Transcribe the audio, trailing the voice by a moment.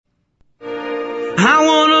I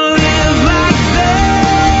wanna live like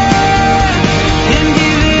that and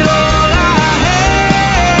give it all I have,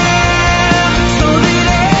 so that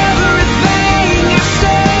everything I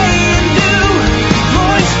say and do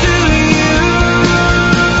points to you.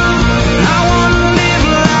 I wanna live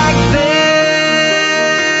like that.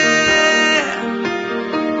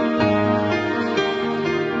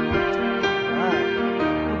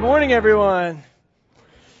 Good morning, everyone.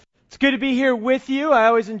 It's good to be here with you. I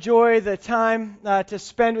always enjoy the time to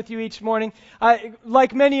spend with you each morning.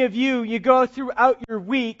 Like many of you, you go throughout your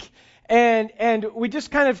week, and we just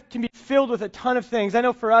kind of can be filled with a ton of things. I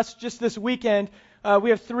know for us, just this weekend, we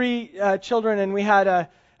have 3 children, and we had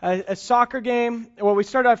a soccer game. Well, we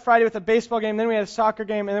started out Friday with a baseball game, then we had a soccer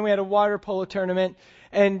game, and then we had a water polo tournament.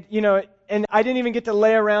 And and I didn't even get to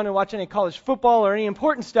lay around and watch any college football or any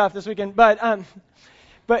important stuff this weekend.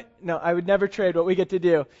 But no, I would never trade what we get to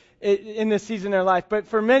do in this season in our life. But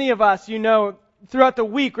for many of us, throughout the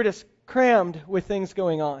week, we're just crammed with things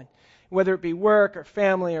going on, whether it be work or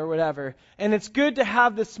family or whatever. And it's good to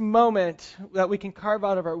have this moment that we can carve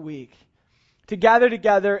out of our week to gather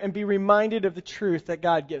together and be reminded of the truth that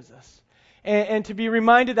God gives us. And to be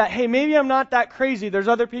reminded that, hey, maybe I'm not that crazy. There's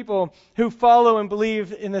other people who follow and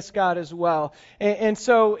believe in this God as well. And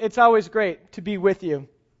so it's always great to be with you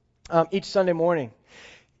each Sunday morning.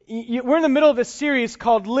 We're in the middle of a series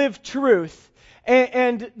called Live Truth,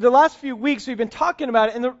 and the last few weeks we've been talking about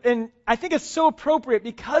it, and I think it's so appropriate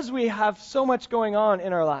because we have so much going on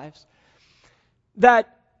in our lives,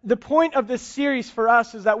 that the point of this series for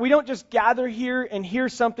us is that we don't just gather here and hear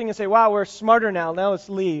something and say, wow, we're smarter now let's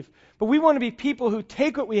leave. But we want to be people who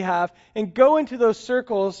take what we have and go into those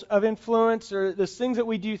circles of influence or those things that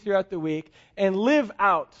we do throughout the week and live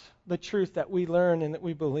out the truth that we learn and that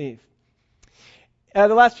we believe. The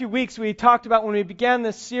last few weeks we talked about when we began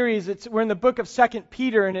this series, we're in the book of 2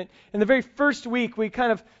 Peter, and in the very first week we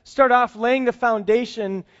kind of start off laying the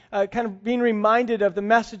foundation, kind of being reminded of the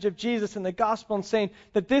message of Jesus and the gospel and saying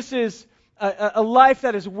that this is a life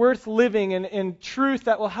that is worth living and truth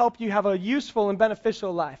that will help you have a useful and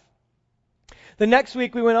beneficial life. The next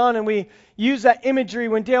week we went on and we used that imagery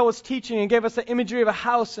when Dale was teaching and gave us the imagery of a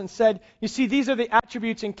house and said, you see, these are the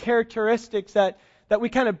attributes and characteristics that we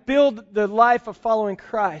kind of build the life of following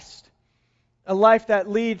Christ, a life that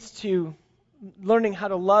leads to learning how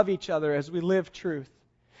to love each other as we live truth.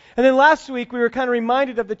 And then last week we were kind of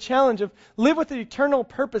reminded of the challenge of live with an eternal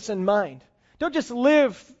purpose in mind. Don't just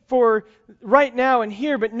live for right now and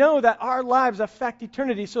here, but know that our lives affect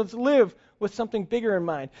eternity, so let's live with something bigger in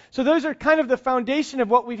mind. So those are kind of the foundation of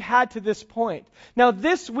what we've had to this point. Now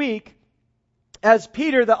this week, as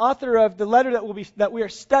Peter, the author of the letter that we are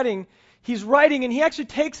studying, he's writing, and he actually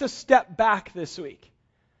takes a step back this week.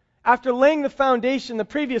 After laying the foundation the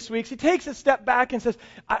previous weeks, he takes a step back and says,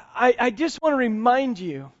 I just want to remind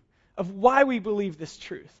you of why we believe this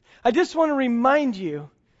truth. I just want to remind you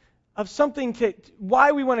of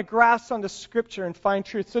why we want to grasp onto Scripture and find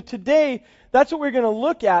truth. So today, that's what we're going to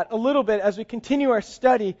look at a little bit as we continue our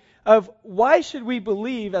study of why should we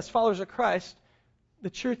believe, as followers of Christ, the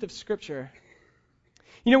truth of Scripture.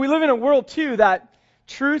 We live in a world, too, that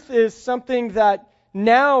truth is something that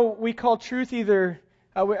now we call truth either,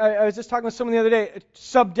 I was just talking with someone the other day,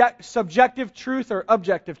 subjective truth or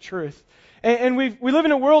objective truth. And we live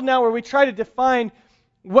in a world now where we try to define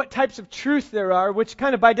what types of truth there are, which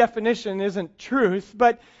kind of by definition isn't truth,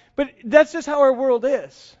 but that's just how our world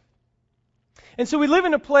is. And so we live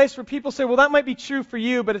in a place where people say, well, that might be true for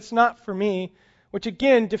you, but it's not for me, which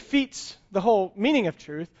again defeats the whole meaning of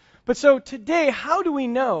truth. But so today, how do we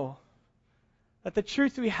know that the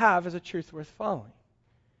truth we have is a truth worth following?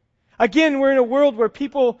 Again, we're in a world where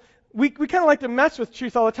we kind of like to mess with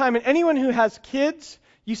truth all the time. And anyone who has kids,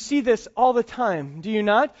 you see this all the time, do you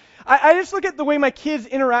not? I just look at the way my kids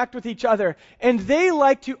interact with each other, and they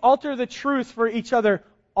like to alter the truth for each other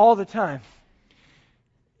all the time.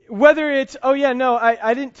 Whether it's, oh yeah, no,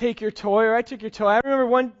 I didn't take your toy, or I took your toy. I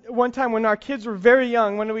remember one time when our kids were very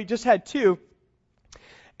young, when we just had 2,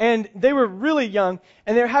 and they were really young,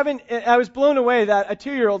 and I was blown away that a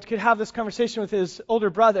 2-year-old could have this conversation with his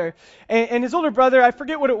older brother. And his older brother, I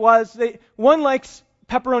forget what it was, one likes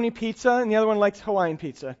pepperoni pizza, and the other one likes Hawaiian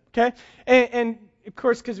pizza, okay? And of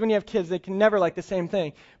course, because when you have kids, they can never like the same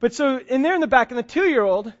thing. But so, and they're in the back, and the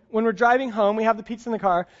 2-year-old, when we're driving home, we have the pizza in the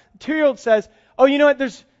car, the 2-year-old says, oh, you know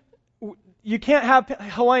what, you can't have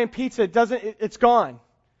Hawaiian pizza, it's gone.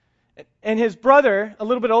 And his brother, a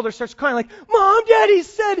little bit older, starts crying like, Mom, Daddy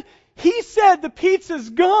he said the pizza's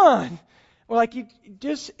gone. Or like, you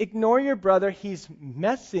just ignore your brother. He's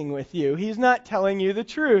messing with you. He's not telling you the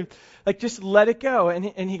truth. Like, just let it go.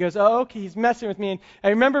 And he goes, oh, okay, he's messing with me. And I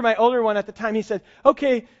remember my older one at the time, he said,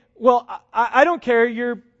 okay, well, I don't care.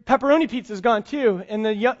 Your pepperoni pizza's gone too. And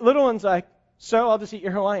the little one's like, so I'll just eat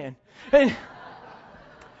your Hawaiian. And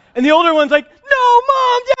the older one's like, no,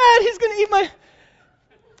 Mom, Dad, he's going to eat my...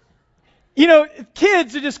 You know,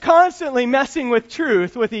 kids are just constantly messing with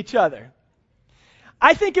truth with each other.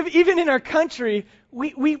 I think of even in our country,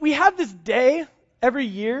 we have this day every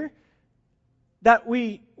year that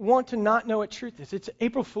we want to not know what truth is. It's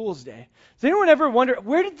April Fool's Day. Does anyone ever wonder,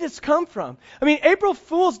 where did this come from? I mean, April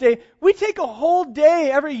Fool's Day, we take a whole day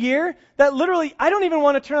every year that literally, I don't even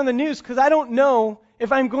want to turn on the news because I don't know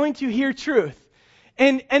if I'm going to hear truth.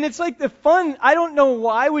 And it's like the fun, I don't know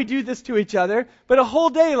why we do this to each other, but a whole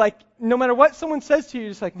day, like, no matter what someone says to you,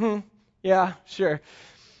 you're just like, yeah, sure.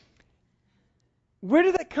 Where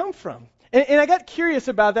did that come from? And I got curious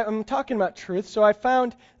about that. I'm talking about truth, so I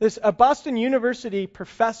found this a Boston University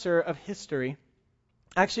professor of history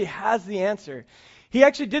actually has the answer. He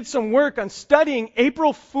actually did some work on studying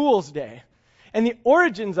April Fool's Day and the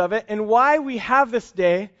origins of it and why we have this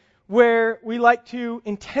day where we like to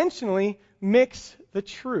intentionally mix the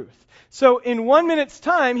truth. So in 1 minute's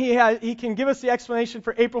time, he can give us the explanation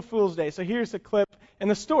for April Fool's Day. So here's the clip and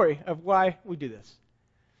the story of why we do this.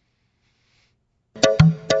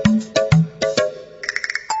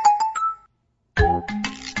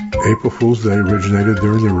 April Fool's Day originated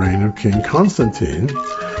during the reign of King Constantine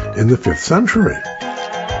in the 5th century.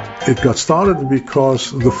 It got started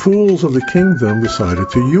because the fools of the kingdom decided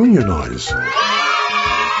to unionize.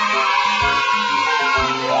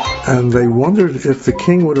 And they wondered if the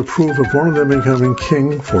king would approve of one of them becoming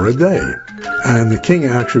king for a day. And the king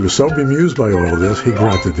actually was so bemused by all of this, he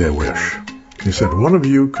granted their wish. He said, one of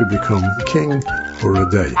you could become king for a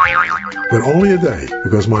day. But only a day,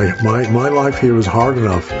 because my life here is hard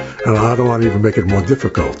enough, and I don't want to even make it more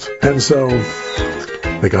difficult. And so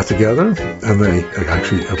they got together, and they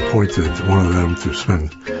actually appointed one of them to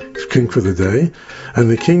spend king for the day. And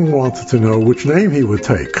the king wanted to know which name he would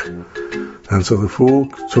take. And so the fool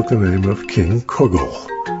took the name of King Kugel.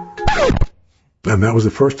 And that was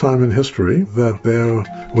the first time in history that there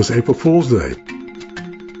was April Fool's Day.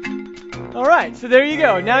 All right, so there you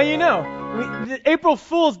go. Now you know. The April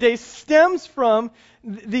Fool's Day stems from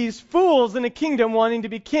these fools in a kingdom wanting to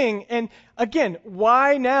be king. And again,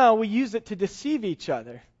 why now we use it to deceive each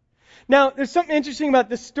other? Now, there's something interesting about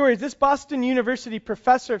this story. This Boston University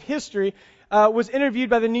professor of history was interviewed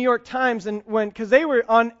by the New York Times, and because they were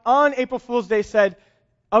on April Fool's Day, said,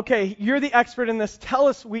 "Okay, you're the expert in this. Tell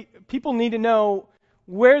us. People need to know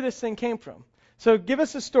where this thing came from. So give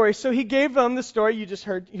us a story." So he gave them the story you just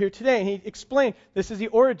heard here today, and he explained this is the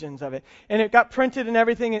origins of it, and it got printed and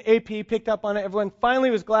everything, and AP picked up on it. Everyone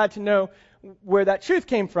finally was glad to know where that truth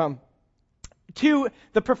came from. To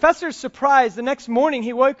the professor's surprise, the next morning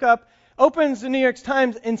he woke up, opens the New York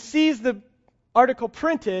Times, and sees the article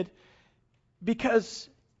printed because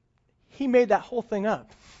he made that whole thing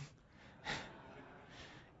up.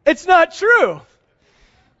 It's not true.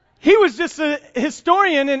 He was just a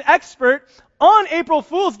historian and expert. On April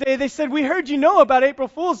Fool's Day, they said, "We heard you know about April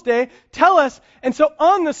Fool's Day. Tell us." And so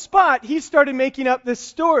on the spot, he started making up this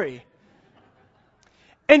story.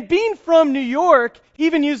 And being from New York, he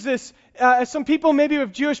even used this. Some people maybe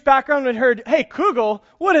with Jewish background had heard, "Hey, Kugel,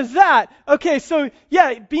 what is that?" Okay, so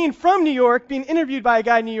yeah, being from New York, being interviewed by a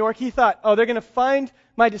guy in New York, he thought, oh, they're going to find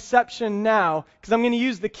my deception now because I'm going to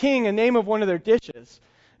use the king, a name of one of their dishes.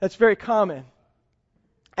 That's very common.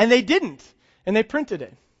 And they didn't, and they printed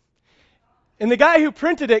it. And the guy who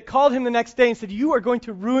printed it called him the next day and said, "You are going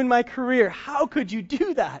to ruin my career. How could you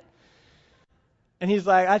do that?" And he's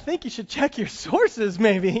like, "I think you should check your sources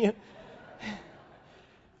maybe."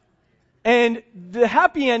 And the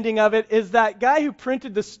happy ending of it is that guy who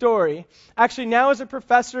printed the story actually now is a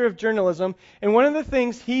professor of journalism. And one of the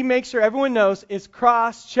things he makes sure everyone knows is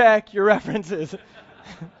cross-check your references.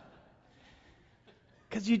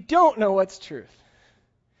 Because you don't know what's truth.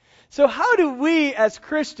 So how do we as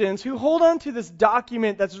Christians who hold on to this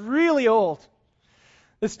document that's really old,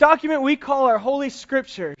 this document we call our Holy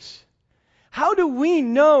Scriptures, how do we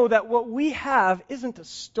know that what we have isn't a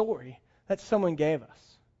story that someone gave us?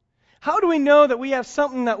 How do we know that we have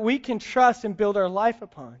something that we can trust and build our life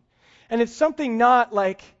upon? And it's something not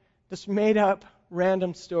like this made-up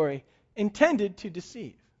random story intended to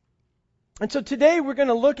deceive. And so today we're going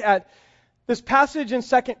to look at this passage in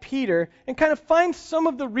 2 Peter and kind of find some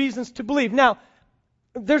of the reasons to believe. Now,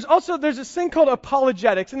 there's this thing called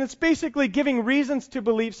apologetics, and it's basically giving reasons to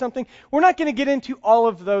believe something. We're not going to get into all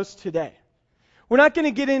of those today. We're not going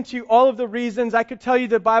to get into all of the reasons. I could tell you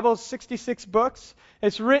the Bible is 66 books.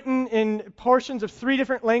 It's written in portions of 3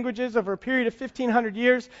 different languages over a period of 1,500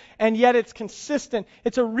 years, and yet it's consistent.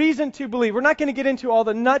 It's a reason to believe. We're not going to get into all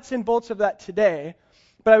the nuts and bolts of that today,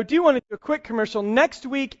 but I do want to do a quick commercial. Next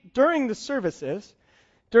week during the services,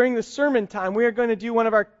 during the sermon time, we are going to do one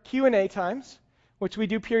of our Q&A times, which we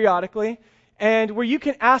do periodically, and where you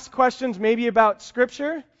can ask questions maybe about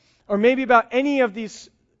Scripture or maybe about any of these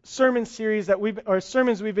sermon series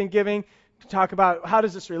sermons we've been giving to talk about how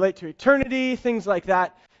does this relate to eternity, things like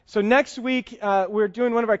that. So next week, we're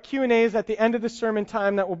doing one of our Q&As at the end of the sermon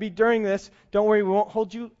time that will be during this. Don't worry, we won't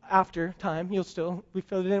hold you after time. We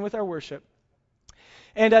filled it in with our worship.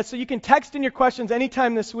 And so you can text in your questions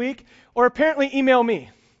anytime this week, or apparently email me.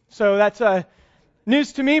 So that's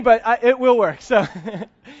news to me, but it will work. So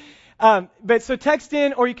so text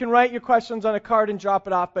in, or you can write your questions on a card and drop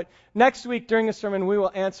it off. But next week during the sermon, we will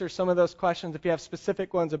answer some of those questions. If you have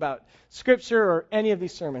specific ones about Scripture or any of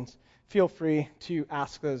these sermons, feel free to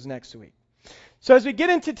ask those next week. So as we get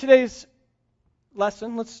into today's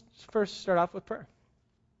lesson, let's first start off with prayer.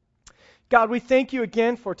 God, we thank you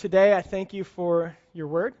again for today. I thank you for your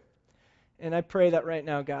word. And I pray that right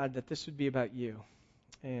now, God, that this would be about you.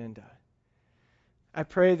 And I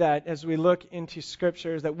pray that as we look into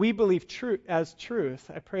Scriptures that we believe as truth,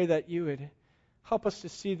 I pray that you would help us to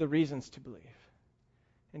see the reasons to believe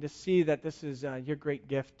and to see that this is your great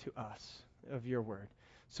gift to us of your word.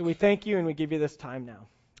 So we thank you and we give you this time now.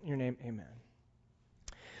 In your name, amen.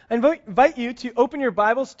 I invite you to open your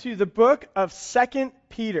Bibles to the book of 2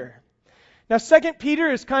 Peter. Now, 2 Peter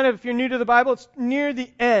is kind of, if you're new to the Bible, it's near the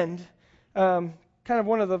end, kind of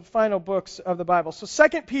one of the final books of the Bible. So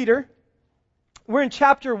 2 Peter, we're in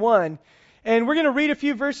chapter 1, and we're going to read a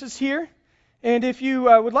few verses here. And if you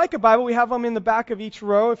would like a Bible, we have them in the back of each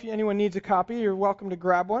row. If anyone needs a copy, you're welcome to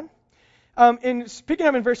grab one. Picking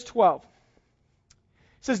up in verse 12. It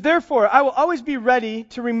says, "Therefore, I will always be ready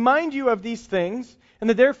to remind you of these things." And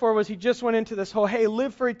the therefore was he just went into this whole, hey,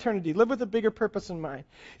 live for eternity, live with a bigger purpose in mind.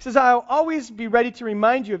 He says, "I will always be ready to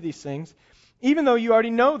remind you of these things, even though you already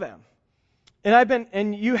know them.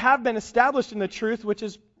 And you have been established in the truth which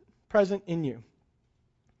is present in you.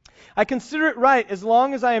 I consider it right, as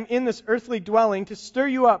long as I am in this earthly dwelling, to stir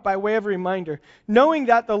you up by way of reminder, knowing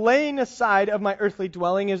that the laying aside of my earthly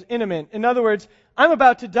dwelling is imminent." In other words, I'm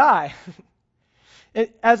about to die.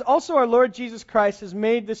 "As also our Lord Jesus Christ has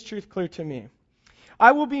made this truth clear to me.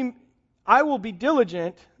 I will be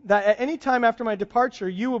diligent that at any time after my departure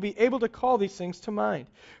you will be able to call these things to mind.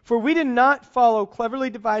 For we did not follow cleverly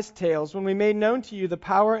devised tales when we made known to you the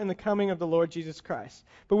power and the coming of the Lord Jesus Christ,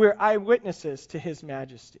 but we are eyewitnesses to his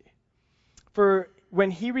majesty. For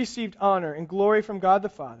when he received honor and glory from God the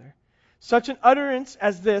Father, such an utterance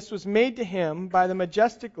as this was made to him by the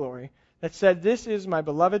majestic glory that said, 'This is my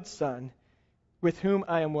beloved Son, with whom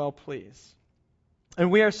I am well pleased.'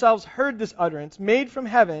 And we ourselves heard this utterance made from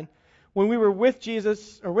heaven when we were with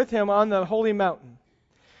him on the holy mountain.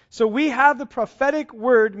 So we have the prophetic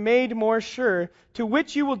word made more sure, to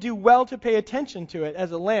which you will do well to pay attention to it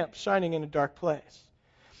as a lamp shining in a dark place,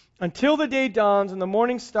 until the day dawns and the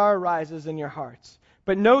morning star rises in your hearts.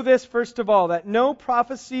 But know this first of all, that no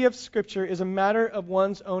prophecy of Scripture is a matter of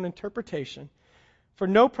one's own interpretation. For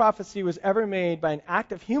no prophecy was ever made by an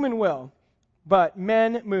act of human will, but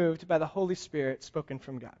men moved by the Holy Spirit spoken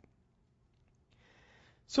from God."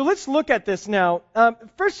 So let's look at this now.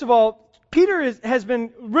 First of all, Peter has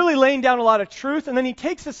been really laying down a lot of truth, and then he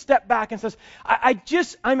takes a step back and says,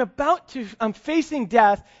 I'm facing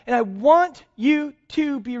death, and I want you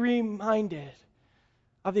to be reminded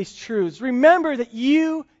of these truths. Remember that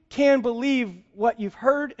you can believe what you've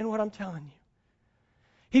heard and what I'm telling you.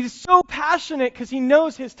 He's so passionate because he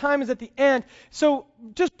knows his time is at the end. So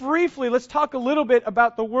just briefly, let's talk a little bit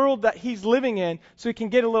about the world that he's living in so we can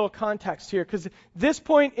get a little context here. Because this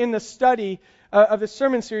point in the study of the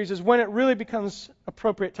sermon series is when it really becomes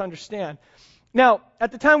appropriate to understand. Now,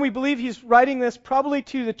 at the time we believe he's writing this probably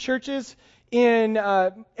to the churches in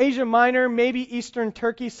Asia Minor, maybe Eastern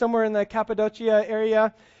Turkey, somewhere in the Cappadocia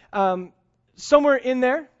area. Somewhere in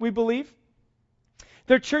there, we believe.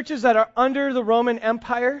 They're churches that are under the Roman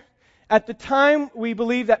Empire. At the time, we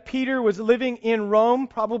believe that Peter was living in Rome,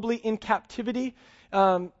 probably in captivity,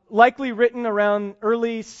 likely written around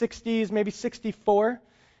early 60s, maybe 64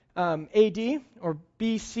 AD, or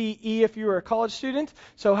BCE if you were a college student.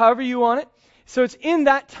 So however you want it. So it's in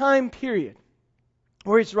that time period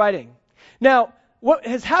where he's writing. Now, what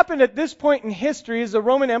has happened at this point in history is the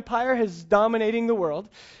Roman Empire is dominating the world.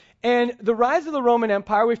 And the rise of the Roman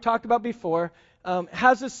Empire, we've talked about before,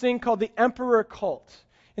 has this thing called the emperor cult.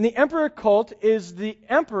 And the emperor cult is the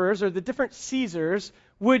emperors or the different Caesars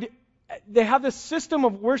they have this system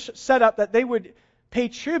of worship set up that they would pay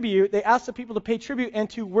tribute. They asked the people to pay tribute and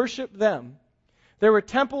to worship them. There were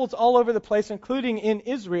temples all over the place, including in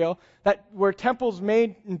Israel, that were temples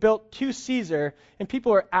made and built to Caesar, and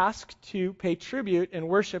people were asked to pay tribute and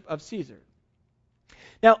worship of Caesar.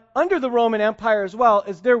 Now, under the Roman Empire as well,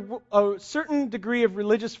 a certain degree of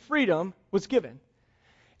religious freedom was given.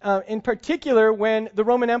 In particular, when the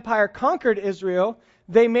Roman Empire conquered Israel,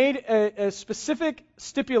 they made a specific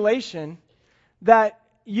stipulation that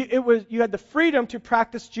you had the freedom to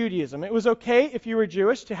practice Judaism. It was okay if you were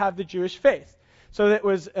Jewish to have the Jewish faith. So that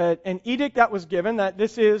was an edict that was given that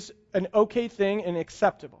this is an okay thing and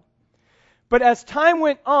acceptable. But as time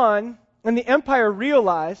went on, and the empire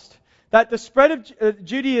realized that the spread of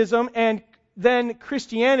Judaism and then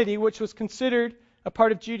Christianity, which was considered a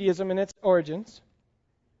part of Judaism in its origins,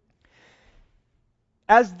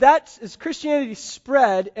 as Christianity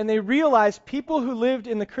spread and they realized people who lived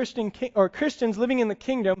in the Christians living in the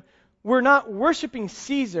kingdom were not worshiping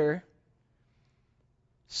Caesar,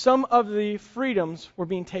 some of the freedoms were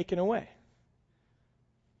being taken away.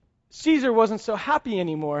 Caesar wasn't so happy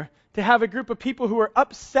anymore to have a group of people who were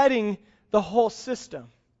upsetting the whole system.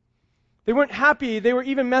 They weren't happy. They were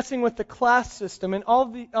even messing with the class system and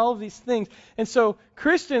all of these things. And so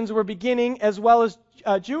Christians were beginning, as well as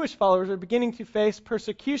Jewish followers, were beginning to face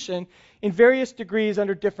persecution in various degrees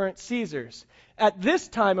under different Caesars. At this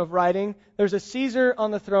time of writing, there's a Caesar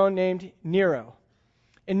on the throne named Nero.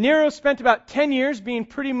 And Nero spent about 10 years being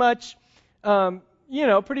pretty much,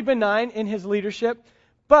 pretty benign in his leadership.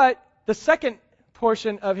 But the second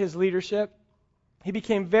portion of his leadership, he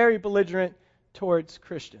became very belligerent towards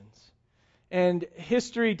Christians. And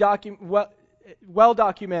history well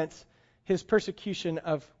documents his persecution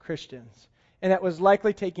of Christians. And that was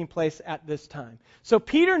likely taking place at this time. So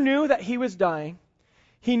Peter knew that he was dying.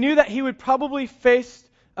 He knew that he would probably face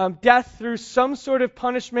death through some sort of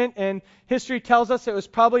punishment. And history tells us it was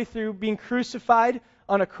probably through being crucified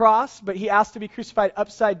on a cross. But he asked to be crucified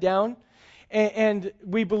upside down. And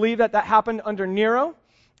we believe that happened under Nero.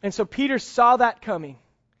 And so Peter saw that coming.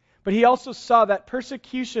 But he also saw that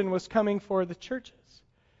persecution was coming for the churches.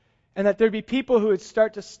 And that there'd be people who would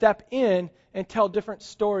start to step in and tell different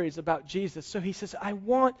stories about Jesus. So he says, I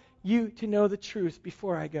want you to know the truth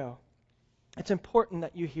before I go. It's important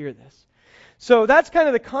that you hear this. So that's kind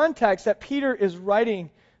of the context that Peter is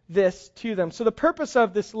writing this to them. So the purpose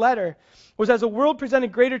of this letter was, as the world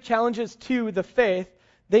presented greater challenges to the faith,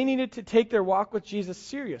 they needed to take their walk with Jesus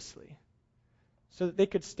seriously, so that they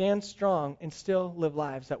could stand strong and still live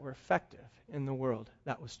lives that were effective in the world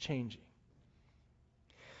that was changing.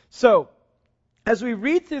 So, as we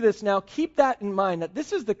read through this now, keep that in mind, that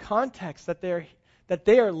this is the context that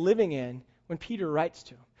they are living in when Peter writes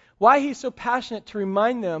to them. Why he's so passionate to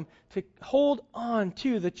remind them to hold on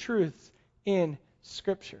to the truths in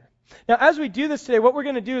Scripture. Now, as we do this today, what we're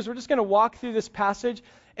going to do is we're just going to walk through this passage,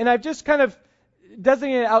 and I've just kind of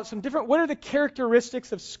designated out some different, what are the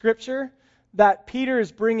characteristics of Scripture that Peter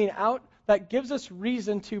is bringing out that gives us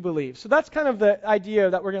reason to believe. So that's kind of the idea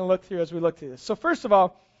that we're going to look through as we look through this. So first of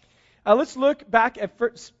all, let's look back at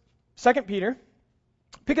 2 Peter.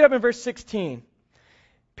 Pick it up in verse 16.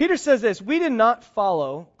 Peter says this, we did not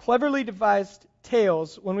follow cleverly devised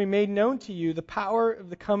tales when we made known to you the power of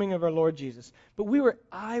the coming of our Lord Jesus, but we were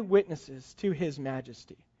eyewitnesses to his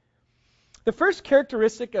majesty. The first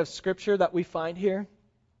characteristic of Scripture that we find here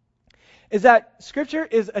is that Scripture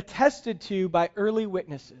is attested to by early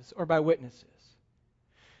witnesses or by witnesses.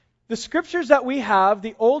 The Scriptures that we have,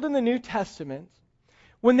 the Old and the New Testaments,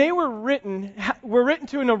 when they were written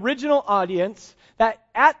to an original audience that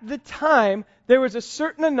at the time there was a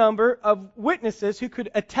certain number of witnesses who could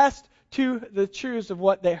attest to the truths of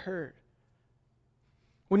what they heard.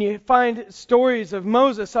 When you find stories of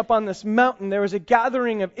Moses up on this mountain, there was a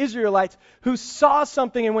gathering of Israelites who saw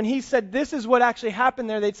something, and when he said this is what actually happened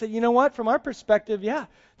there, they'd say, you know what, from our perspective, yeah,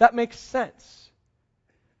 that makes sense.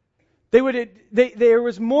 There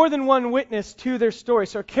was more than one witness to their story.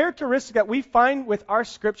 So a characteristic that we find with our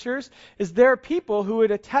Scriptures is there are people who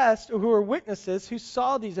would attest or who are witnesses who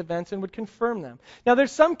saw these events and would confirm them. Now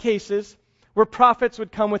there's some cases where prophets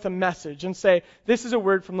would come with a message and say, this is a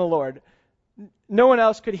word from the Lord. No one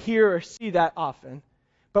else could hear or see that often.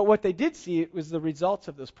 But what they did see was the results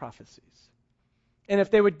of those prophecies. And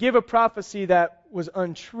if they would give a prophecy that was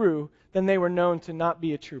untrue, then they were known to not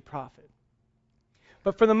be a true prophet.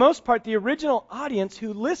 But for the most part, the original audience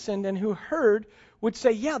who listened and who heard would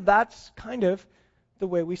say, yeah, that's kind of the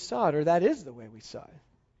way we saw it, or that is the way we saw it.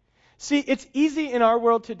 See, it's easy in our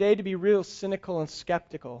world today to be real cynical and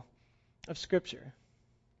skeptical of Scripture.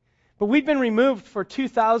 But we've been removed for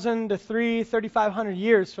 2,000 to 3,500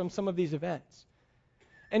 years from some of these events.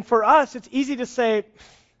 And for us, it's easy to say,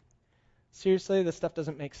 seriously, this stuff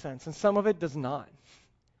doesn't make sense. And some of it does not.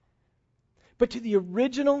 But to the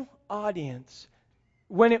original audience,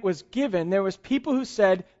 when it was given, there was people who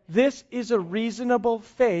said, this is a reasonable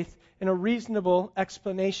faith and a reasonable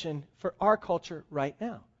explanation for our culture right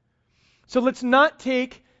now. So let's not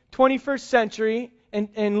take 21st century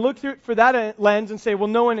and look through it for that lens and say, well,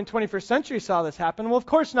 no one in 21st century saw this happen. Well, of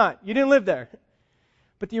course not. You didn't live there.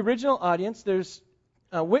 But the original audience, there's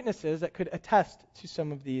witnesses that could attest to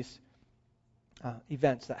some of these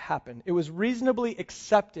events that happened. It was reasonably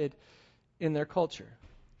accepted in their culture.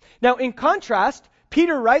 Now, in contrast,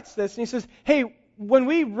 Peter writes this and he says, hey, when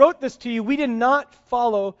we wrote this to you, we did not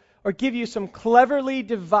follow or give you some cleverly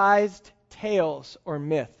devised tales or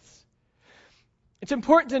myths. It's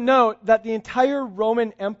important to note that the entire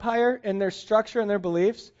Roman Empire and their structure and their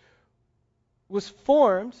beliefs was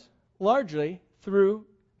formed largely through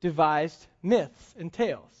devised myths and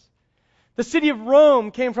tales. The city of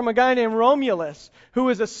Rome came from a guy named Romulus, who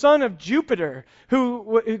was a son of Jupiter,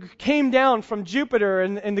 who came down from Jupiter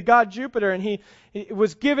and the god Jupiter, and he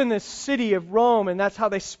was given this city of Rome, and that's how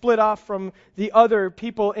they split off from the other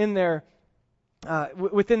people in their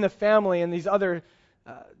within the family and these other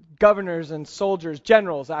governors and soldiers,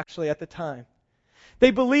 generals actually at the time.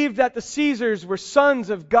 They believed that the Caesars were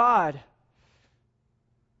sons of God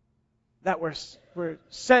that were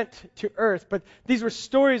sent to earth, but these were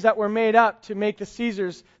stories that were made up to make the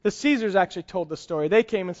Caesars actually told the story. They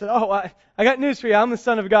came and said, oh, I got news for you, I'm the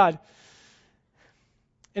Son of God.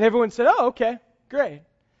 And everyone said, oh, okay, great.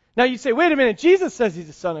 Now you say, wait a minute, Jesus says he's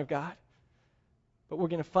the Son of God. But we're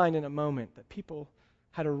going to find in a moment that people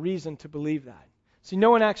had a reason to believe that. See,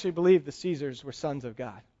 no one actually believed the Caesars were sons of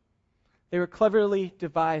God. They were cleverly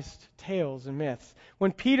devised tales and myths.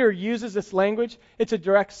 When Peter uses this language, it's a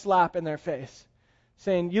direct slap in their face,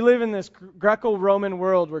 saying, you live in this Greco-Roman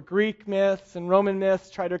world where Greek myths and Roman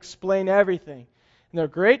myths try to explain everything. And they're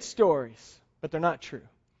great stories, but they're not true.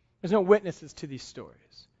 There's no witnesses to these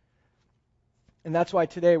stories. And that's why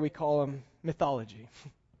today we call them mythology,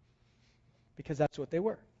 because that's what they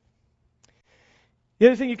were. The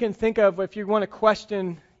other thing you can think of if you want to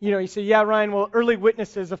question, you say, yeah, Ryan, well, early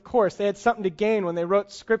witnesses, of course, they had something to gain when they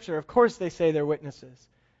wrote Scripture. Of course they say they're witnesses.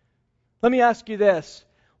 Let me ask you this.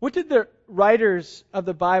 What did the writers of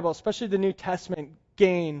the Bible, especially the New Testament,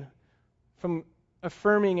 gain from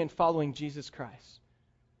affirming and following Jesus Christ?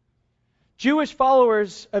 Jewish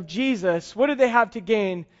followers of Jesus, what did they have to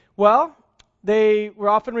gain? Well, they were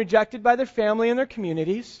often rejected by their family and their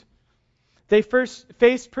communities. They first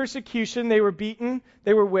faced persecution. They were beaten.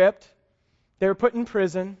 They were whipped. They were put in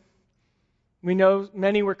prison. We know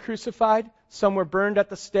many were crucified. Some were burned at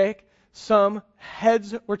the stake. Some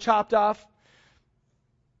heads were chopped off.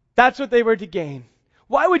 That's what they were to gain.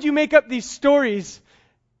 Why would you make up these stories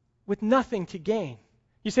with nothing to gain?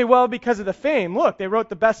 You say, well, because of the fame. Look, they wrote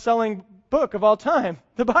the best-selling book of all time,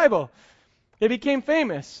 the Bible. They became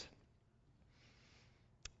famous.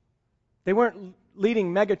 They weren't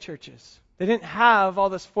leading megachurches. They didn't have all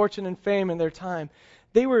this fortune and fame in their time.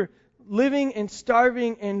 They were living and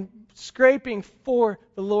starving and scraping for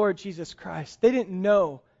the Lord Jesus Christ. They didn't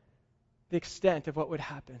know the extent of what would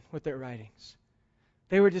happen with their writings.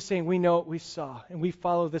 They were just saying, we know what we saw, and we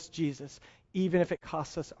follow this Jesus, even if it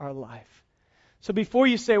costs us our life. So before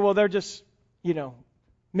you say, well, they're just,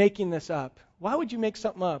 making this up, why would you make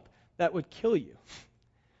something up that would kill you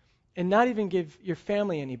and not even give your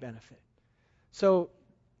family any benefit? So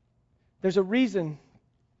there's a reason.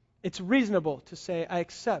 It's reasonable to say, I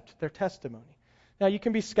accept their testimony. Now, you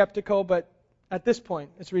can be skeptical, but at this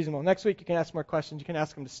point, it's reasonable. Next week, you can ask more questions. You can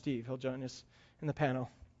ask them to Steve. He'll join us in the panel.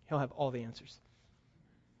 He'll have all the answers.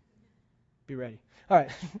 Be ready. All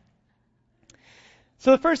right.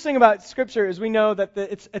 So the first thing about Scripture is we know that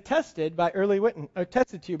it's attested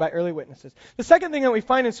to you by early witnesses. The second thing that we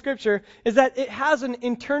find in Scripture is that it has an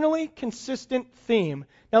internally consistent theme.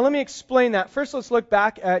 Now, let me explain that. First, let's look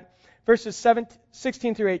back at verses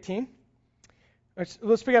 16 through 18.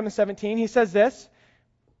 Let's pick up in 17. He says this,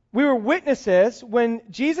 we were witnesses when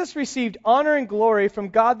Jesus received honor and glory from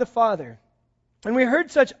God the Father. And we heard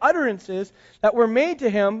such utterances that were made to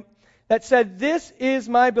him that said, this is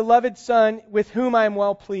my beloved Son with whom I am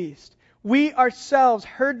well pleased. We ourselves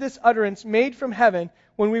heard this utterance made from heaven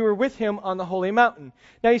when we were with him on the holy mountain.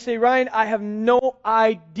 Now you say, Ryan, I have no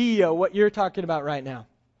idea what you're talking about right now.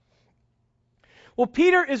 Well,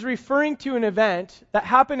 Peter is referring to an event that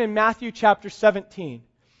happened in Matthew chapter 17,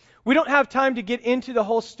 We don't have time to get into the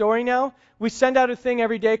whole story now. We send out a thing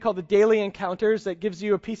every day called the Daily Encounters that gives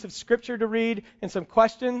you a piece of Scripture to read and some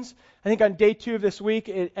questions. I think on day 2 of this week,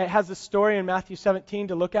 it has the story in Matthew 17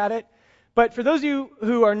 to look at it. But for those of you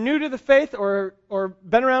who are new to the faith or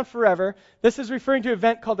been around forever, this is referring to an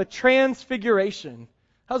event called the Transfiguration.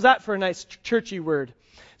 How's that for a nice churchy word?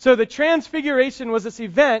 So the Transfiguration was this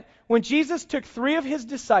event when Jesus took 3 of his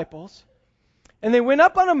disciples and they went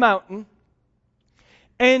up on a mountain,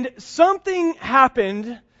 and something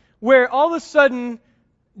happened where all of a sudden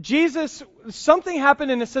something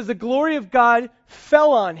happened, and it says the glory of God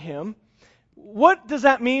fell on him. What does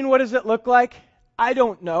that mean? What does it look like? I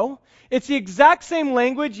don't know. It's the exact same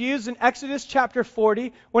language used in Exodus chapter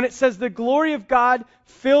 40 when it says the glory of God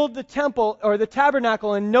filled the temple or the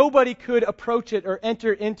tabernacle and nobody could approach it or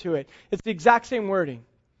enter into it. It's the exact same wording.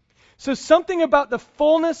 So something about the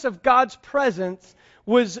fullness of God's presence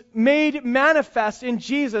was made manifest in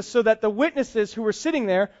Jesus so that the witnesses who were sitting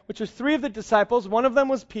there, which was 3 of the disciples, one of them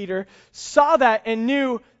was Peter, saw that and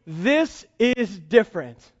knew this is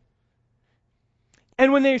different.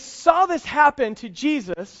 And when they saw this happen to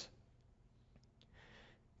Jesus,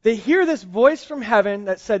 they hear this voice from heaven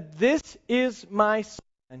that said, "This is my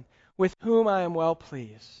Son, with whom I am well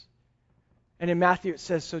pleased." And in Matthew it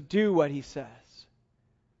says, "So do what he says."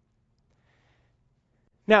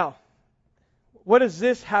 Now, what does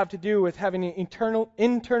this have to do with having an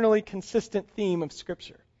internally consistent theme of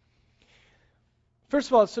Scripture? First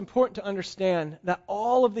of all, it's important to understand that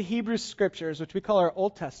all of the Hebrew Scriptures, which we call our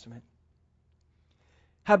Old Testament,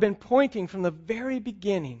 have been pointing from the very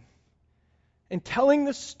beginning and telling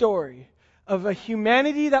the story of a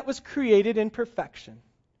humanity that was created in perfection.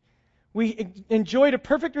 We enjoyed a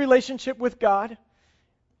perfect relationship with God.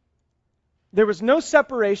 There was no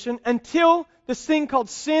separation until this thing called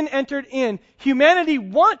sin entered in. Humanity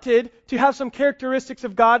wanted to have some characteristics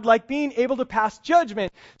of God, like being able to pass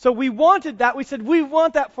judgment. So we wanted that. We said, we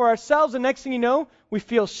want that for ourselves. The next thing you know, we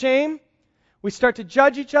feel shame. We start to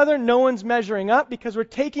judge each other. No one's measuring up because we're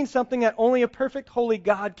taking something that only a perfect, holy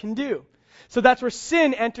God can do. So that's where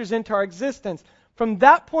sin enters into our existence. From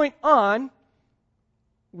that point on,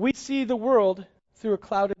 we see the world through a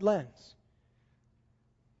clouded lens.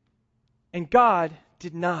 And God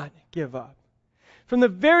did not give up. From the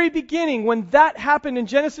very beginning, when that happened in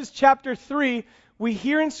Genesis chapter 3, we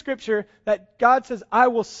hear in Scripture that God says, "I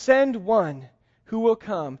will send one who will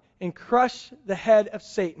come and crush the head of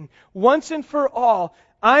Satan. Once and for all,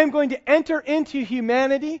 I am going to enter into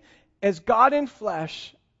humanity as God in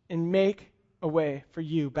flesh and make a way for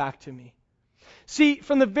you back to me." See,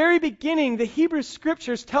 from the very beginning, the Hebrew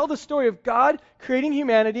Scriptures tell the story of God creating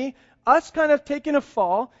humanity, us kind of taking a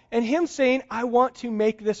fall, and Him saying, "I want to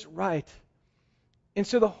make this right." And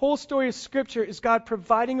so the whole story of Scripture is God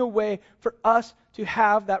providing a way for us to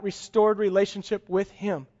have that restored relationship with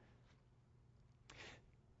Him.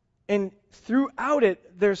 And throughout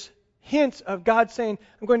it, there's hints of God saying,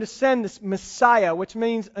 "I'm going to send this Messiah," which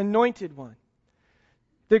means anointed one.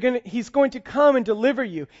 He's going to come and deliver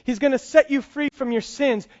you. He's going to set you free from your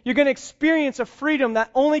sins. You're going to experience a freedom that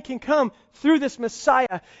only can come through this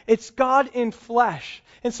Messiah. It's God in flesh.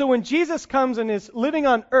 And so when Jesus comes and is living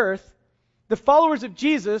on earth, the followers of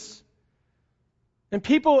Jesus and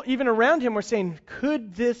people even around Him were saying,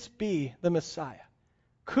 "Could this be the Messiah?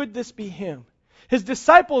 Could this be Him?" His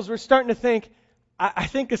disciples were starting to think, I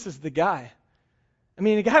think this is the guy. I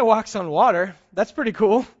mean, the guy walks on water. That's pretty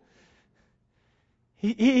cool.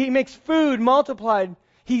 He makes food multiplied.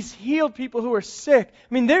 He's healed people who are sick.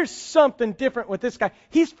 I mean, there's something different with this guy.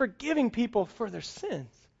 He's forgiving people for their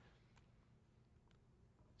sins.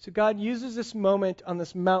 So God uses this moment on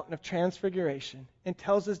this mountain of transfiguration and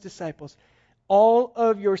tells His disciples, all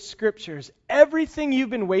of your Scriptures, everything you've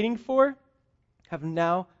been waiting for, have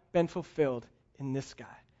now been fulfilled in this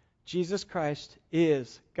guy. Jesus Christ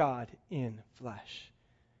is God in flesh.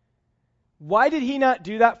 Why did He not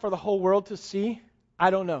do that for the whole world to see? I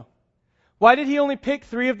don't know. Why did He only pick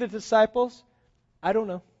 3 of the disciples? I don't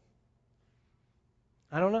know.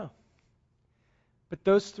 I don't know. But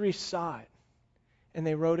those 3 saw it, and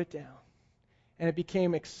they wrote it down, and it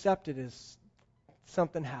became accepted as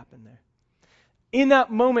something happened there. In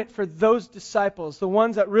that moment, for those disciples, the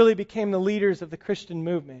ones that really became the leaders of the Christian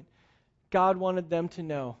movement, God wanted them to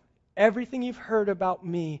know, everything you've heard about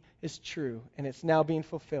me is true, and it's now being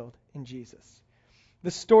fulfilled in Jesus. The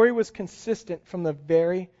story was consistent from the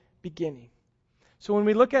very beginning. So when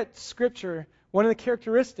we look at Scripture, one of the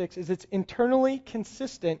characteristics is it's internally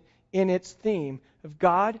consistent in its theme of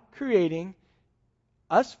God creating,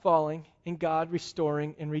 us falling, and God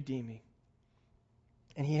restoring and redeeming.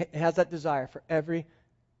 And He has that desire for every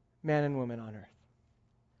man and woman on earth.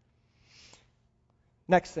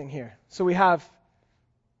 Next thing here. So we have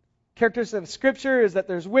characteristics of Scripture is that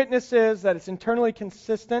there's witnesses, that it's internally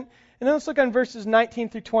consistent. And then let's look on verses 19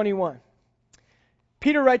 through 21.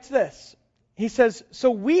 Peter writes this. He says,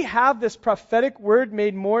 so we have this prophetic word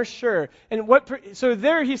made more sure. And so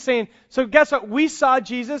there he's saying, so guess what? We saw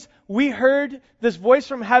Jesus. We heard this voice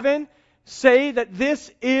from heaven say that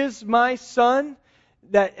this is my son.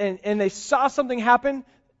 And they saw something happen.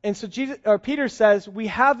 And so Peter says, we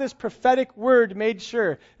have this prophetic word made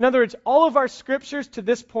sure. In other words, all of our scriptures to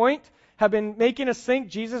this point have been making us think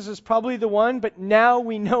Jesus is probably the one, but now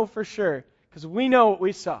we know for sure because we know what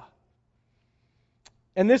we saw.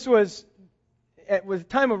 And this was, at the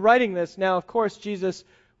time of writing this, now of course Jesus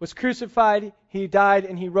was crucified, he died,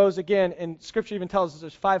 and he rose again. And Scripture even tells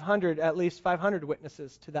us there's at least 500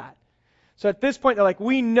 witnesses to that. So at this point, they're like,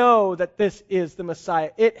 we know that this is the Messiah.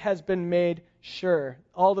 It has been made sure.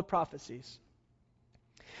 All the prophecies.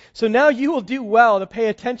 So now you will do well to pay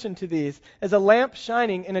attention to these as a lamp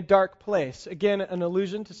shining in a dark place. Again, an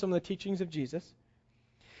allusion to some of the teachings of Jesus.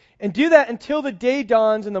 And do that until the day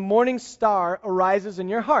dawns and the morning star arises in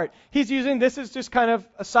your heart. He's using, this is just kind of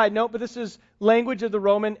a side note, but this is language of the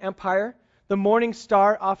Roman Empire. The morning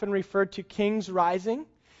star often referred to kings rising.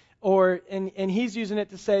 And he's using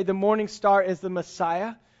it to say the morning star is the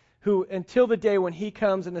Messiah, who until the day when he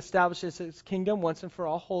comes and establishes his kingdom once and for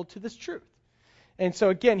all, hold to this truth. And so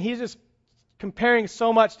again, he's just comparing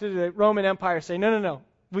so much to the Roman Empire, saying, no,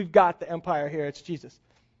 we've got the empire here, it's Jesus.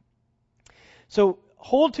 So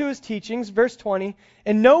hold to his teachings, verse 20,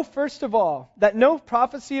 and know first of all that no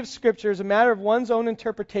prophecy of Scripture is a matter of one's own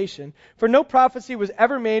interpretation, for no prophecy was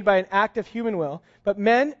ever made by an act of human will, but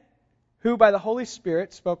men who by the Holy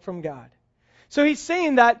Spirit spoke from God. So he's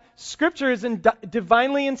saying that Scripture is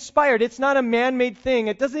divinely inspired. It's not a man-made thing.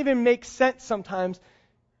 It doesn't even make sense sometimes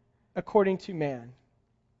according to man.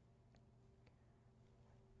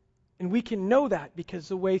 And we can know that because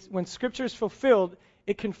the way when Scripture is fulfilled,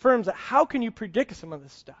 it confirms that. How can you predict some of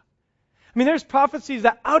this stuff? I mean, there's prophecies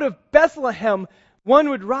that out of Bethlehem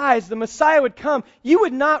one would rise, the Messiah would come. You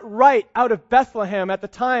would not write out of Bethlehem at the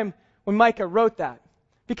time when Micah wrote that,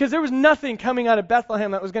 because there was nothing coming out of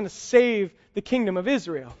Bethlehem that was going to save the kingdom of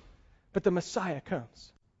Israel. But the Messiah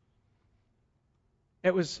comes.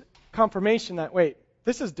 It was confirmation that, wait,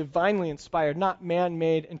 this is divinely inspired, not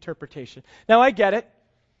man-made interpretation. Now, I get it.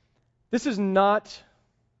 This is not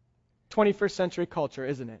 21st century culture,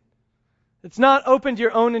 isn't it? It's not open to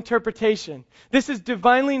your own interpretation. This is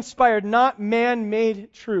divinely inspired, not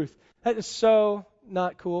man-made truth. That is so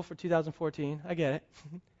not cool for 2014. I get it.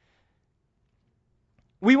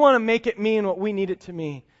 We want to make it mean what we need it to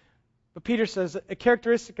mean. But Peter says a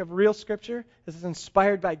characteristic of real Scripture is it's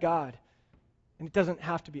inspired by God. And it doesn't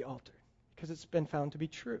have to be altered because it's been found to be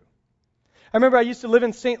true. I remember I used to live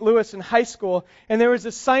in St. Louis in high school, and there was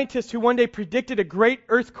a scientist who one day predicted a great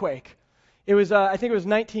earthquake. It was, I think it was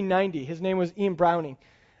 1990. His name was Ian Browning.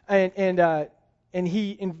 And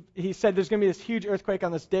he said there's going to be this huge earthquake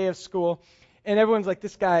on this day of school. And everyone's like,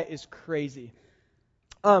 this guy is crazy.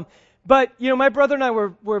 But, my brother and I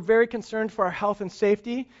were very concerned for our health and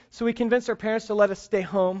safety, so we convinced our parents to let us stay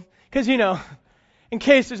home. Because, in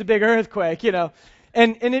case there's a big earthquake,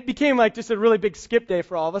 And it became like just a really big skip day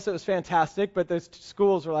for all of us. It was fantastic, but those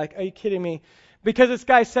schools were like, are you kidding me? Because this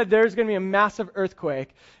guy said there's going to be a massive earthquake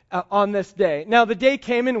on this day. Now, the day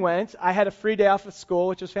came and went. I had a free day off of school,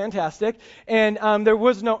 which was fantastic, and there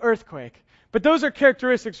was no earthquake. But those are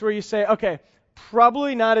characteristics where you say, okay,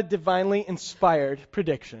 probably not a divinely inspired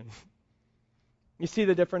prediction. You see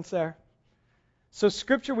the difference there? So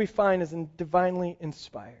Scripture we find is divinely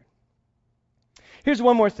inspired. Here's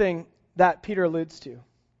one more thing that Peter alludes to.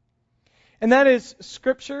 And that is,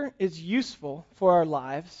 Scripture is useful for our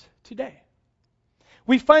lives today.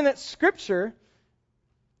 We find that Scripture,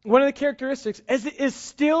 one of the characteristics, is it is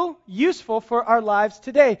still useful for our lives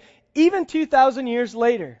today, even 2,000 years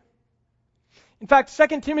later. In fact,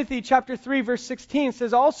 2 Timothy chapter 3, verse 16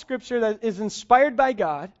 says, all Scripture that is inspired by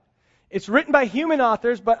God, it's written by human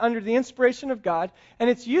authors, but under the inspiration of God, and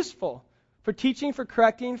it's useful for teaching, for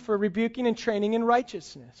correcting, for rebuking, and training in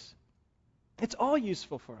righteousness. It's all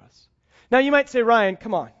useful for us. Now you might say, Ryan,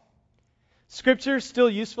 come on. Scripture is still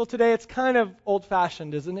useful today. It's kind of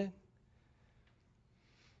old-fashioned, isn't it?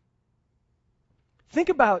 Think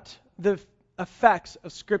about the effects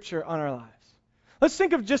of Scripture on our lives. Let's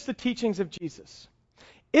think of just the teachings of Jesus.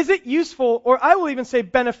 Is it useful, or I will even say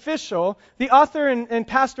beneficial? The author and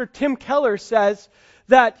pastor Tim Keller says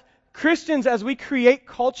that Christians, as we create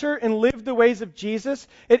culture and live the ways of Jesus,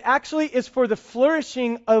 it actually is for the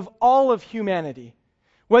flourishing of all of humanity.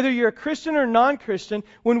 Whether you're a Christian or non-Christian,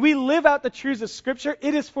 when we live out the truths of Scripture,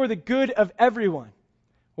 it is for the good of everyone.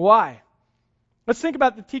 Why? Let's think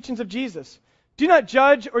about the teachings of Jesus. Do not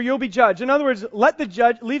judge or you'll be judged. In other words,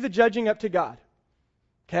 leave the judging up to God.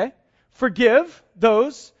 Okay? Forgive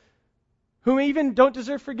those who even don't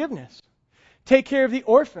deserve forgiveness. Take care of the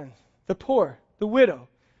orphan, the poor, the widow.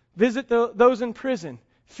 Visit those in prison.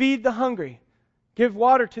 Feed the hungry. Give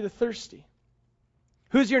water to the thirsty.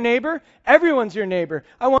 Who's your neighbor? Everyone's your neighbor.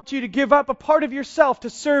 I want you to give up a part of yourself to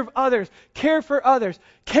serve others, care for others,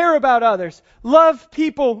 care about others, love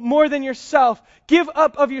people more than yourself. Give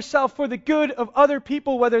up of yourself for the good of other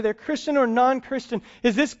people, whether they're Christian or non-Christian.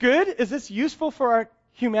 Is this good? Is this useful for our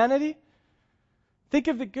humanity? Think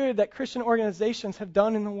of the good that Christian organizations have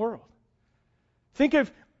done in the world. Think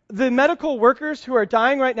of the medical workers who are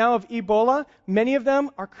dying right now of Ebola. Many of them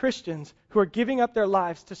are Christians who are giving up their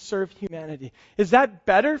lives to serve humanity. Is that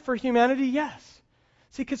better for humanity? Yes.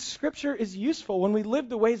 See, because Scripture is useful. When we live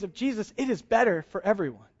the ways of Jesus, it is better for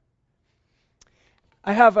everyone.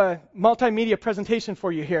 I have a multimedia presentation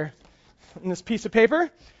for you here in this piece of paper.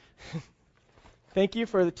 Thank you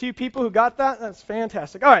for the 2 people who got that. That's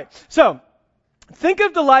fantastic. All right, so think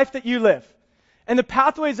of the life that you live and the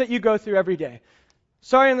pathways that you go through every day.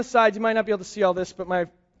 Sorry on the sides, you might not be able to see all this, but my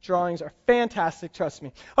drawings are fantastic, trust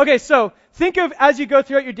me. Okay, so think of as you go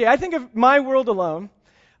throughout your day. I think of my world alone.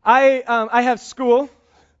 I have school.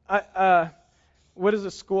 What does a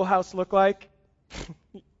schoolhouse look like?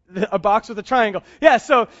 A box with a triangle. Yeah,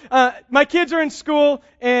 so my kids are in school,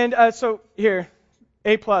 and so here,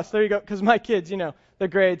 A+, there you go, because my kids, their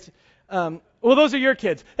grades. Well, those are your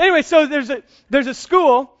kids. Anyway, so there's a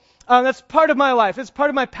school. That's part of my life. It's part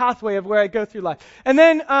of my pathway of where I go through life. And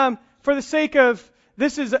then, for the sake of,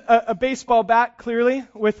 this is a baseball bat, clearly,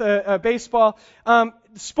 with a baseball.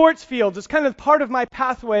 Sports fields is kind of part of my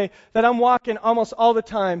pathway that I'm walking almost all the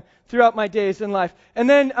time throughout my days in life. And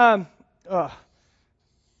then,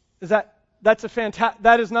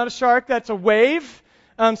 that is not a shark, that's a wave.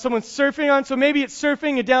 Someone's surfing on, so maybe it's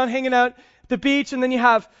surfing, you're down hanging out at the beach, and then you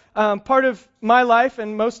have part of my life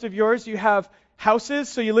and most of yours, you have houses,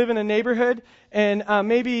 so you live in a neighborhood, and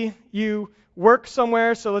maybe you work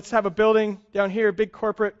somewhere, so let's have a building down here, big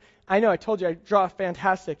corporate. I know, I told you, I draw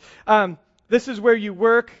fantastic. This is where you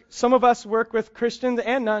work. Some of us work with Christians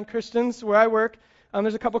and non-Christians where I work.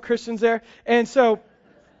 There's a couple Christians there. And so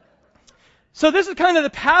this is kind of the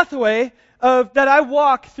pathway that I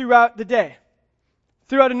walk throughout the day,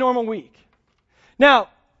 throughout a normal week. Now,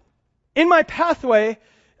 in my pathway,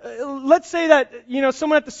 let's say that,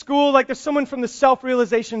 someone at the school, like there's someone from the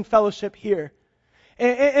Self-Realization Fellowship here.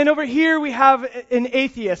 And over here we have an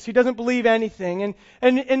atheist who doesn't believe anything.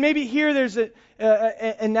 And maybe here there's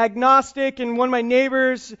an agnostic, and one of my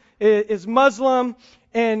neighbors is Muslim.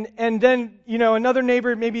 And then, another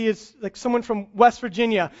neighbor maybe is like someone from West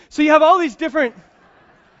Virginia. So you have all these different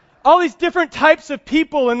types of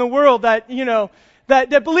people in the world that,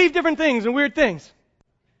 that believe different things and weird things.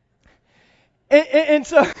 And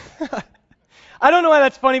so, I don't know why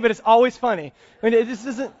that's funny, but it's always funny. I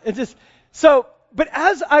mean, but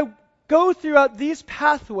as I go throughout these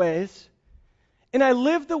pathways, and I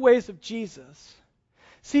live the ways of Jesus,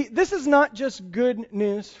 see, this is not just good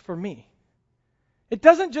news for me. It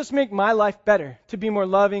doesn't just make my life better to be more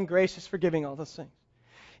loving, gracious, forgiving, all those things.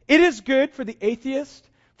 It is good for the atheist,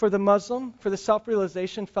 for the Muslim, for the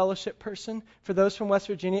Self-Realization Fellowship person, for those from West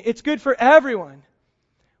Virginia. It's good for everyone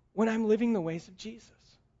when I'm living the ways of Jesus.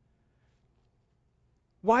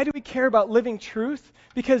 Why do we care about living truth?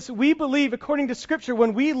 Because we believe, according to Scripture,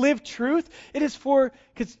 when we live truth, it is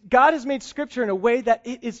because God has made Scripture in a way that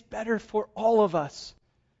it is better for all of us.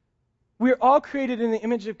 We are all created in the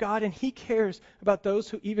image of God, and He cares about those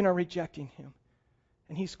who even are rejecting Him.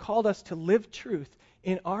 And He's called us to live truth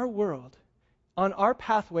in our world, on our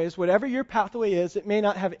pathways, whatever your pathway is. It may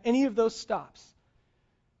not have any of those stops.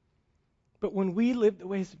 But when we live the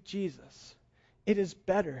ways of Jesus, it is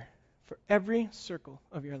better for every circle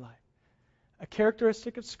of your life. A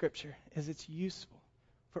characteristic of Scripture is it's useful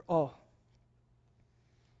for all.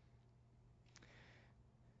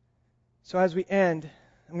 So as we end,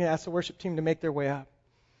 I'm going to ask the worship team to make their way up.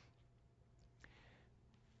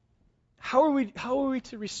 How are we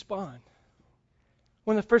to respond?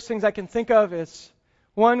 One of the first things I can think of is,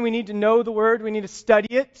 one, we need to know the Word. We need to study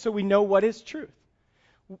it so we know what is truth.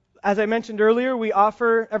 As I mentioned earlier, we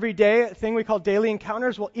offer every day a thing we call Daily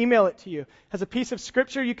Encounters. We'll email it to you. It has a piece of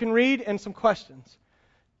Scripture you can read and some questions.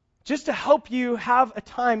 Just to help you have a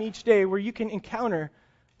time each day where you can encounter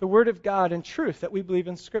the Word of God and truth that we believe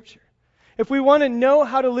in Scripture. If we want to know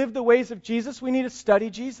how to live the ways of Jesus, we need to study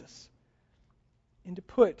Jesus and to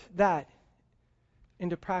put that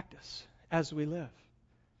into practice as we live.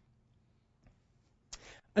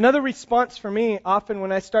 Another response for me, often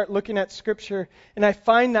when I start looking at Scripture, and I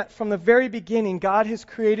find that from the very beginning, God has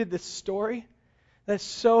created this story that's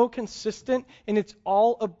so consistent, and it's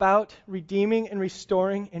all about redeeming and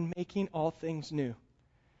restoring and making all things new.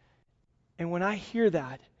 And when I hear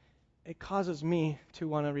that, it causes me to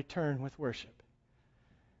want to return with worship.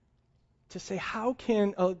 To say, how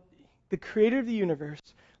can the creator of the universe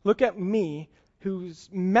look at me, who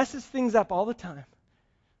messes things up all the time,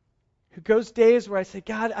 who goes days where I say,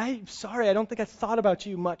 God, I'm sorry, I don't think I thought about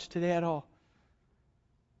you much today at all.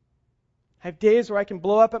 I have days where I can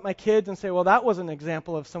blow up at my kids and say, well, that was an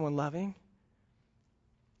example of someone loving.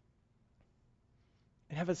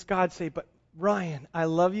 And have us God say, but Ryan, I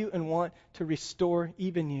love you and want to restore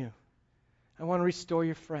even you. I want to restore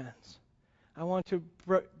your friends. I want to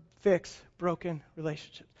fix broken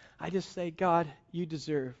relationships. I just say, God, you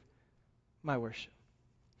deserve my worship.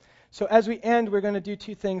 So as we end, we're going to do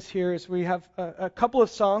two things here. Is we have a couple of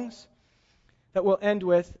songs that we'll end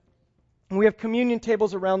with, and we have communion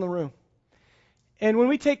tables around the room. And when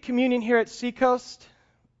we take communion here at Seacoast,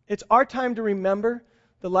 it's our time to remember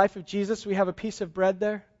the life of Jesus. We have a piece of bread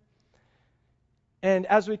there. And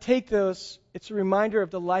as we take those, it's a reminder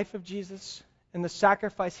of the life of Jesus and the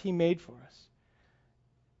sacrifice he made for us.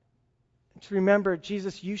 And to remember,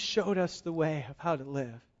 Jesus, you showed us the way of how to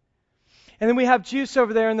live. And then we have juice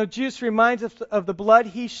over there, and the juice reminds us of the blood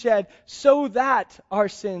he shed so that our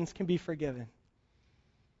sins can be forgiven.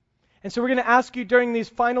 And so we're going to ask you during these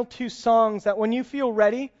final two songs that when you feel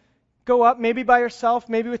ready, go up, maybe by yourself,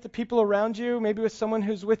 maybe with the people around you, maybe with someone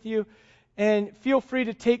who's with you, and feel free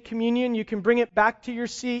to take communion. You can bring it back to your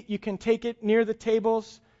seat. You can take it near the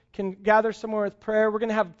tables. You can gather somewhere with prayer. We're going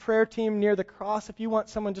to have a prayer team near the cross if you want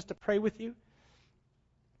someone just to pray with you.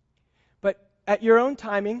 But at your own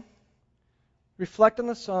timing, reflect on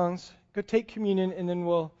the songs, go take communion, and then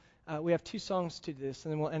we have two songs to do this,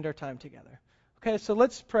 and then we'll end our time together. Okay, so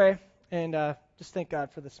let's pray and just thank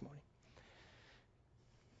God for this morning.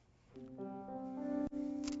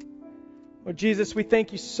 Lord Jesus, we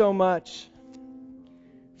thank you so much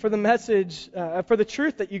for the message, for the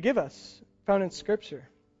truth that you give us, found in Scripture.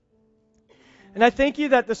 And I thank you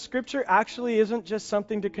that the Scripture actually isn't just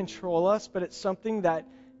something to control us, but it's something that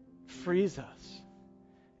frees us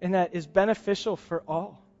and that is beneficial for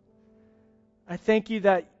all. I thank you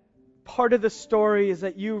that part of the story is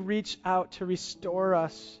that you reach out to restore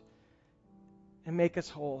us and make us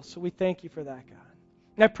whole. So we thank you for that, God.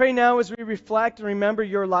 And I pray now as we reflect and remember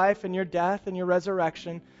your life and your death and your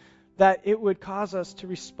resurrection, that it would cause us to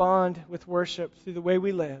respond with worship through the way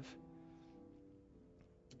we live.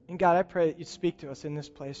 And God, I pray that you'd speak to us in this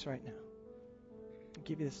place right now. I'll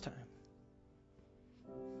give you this time.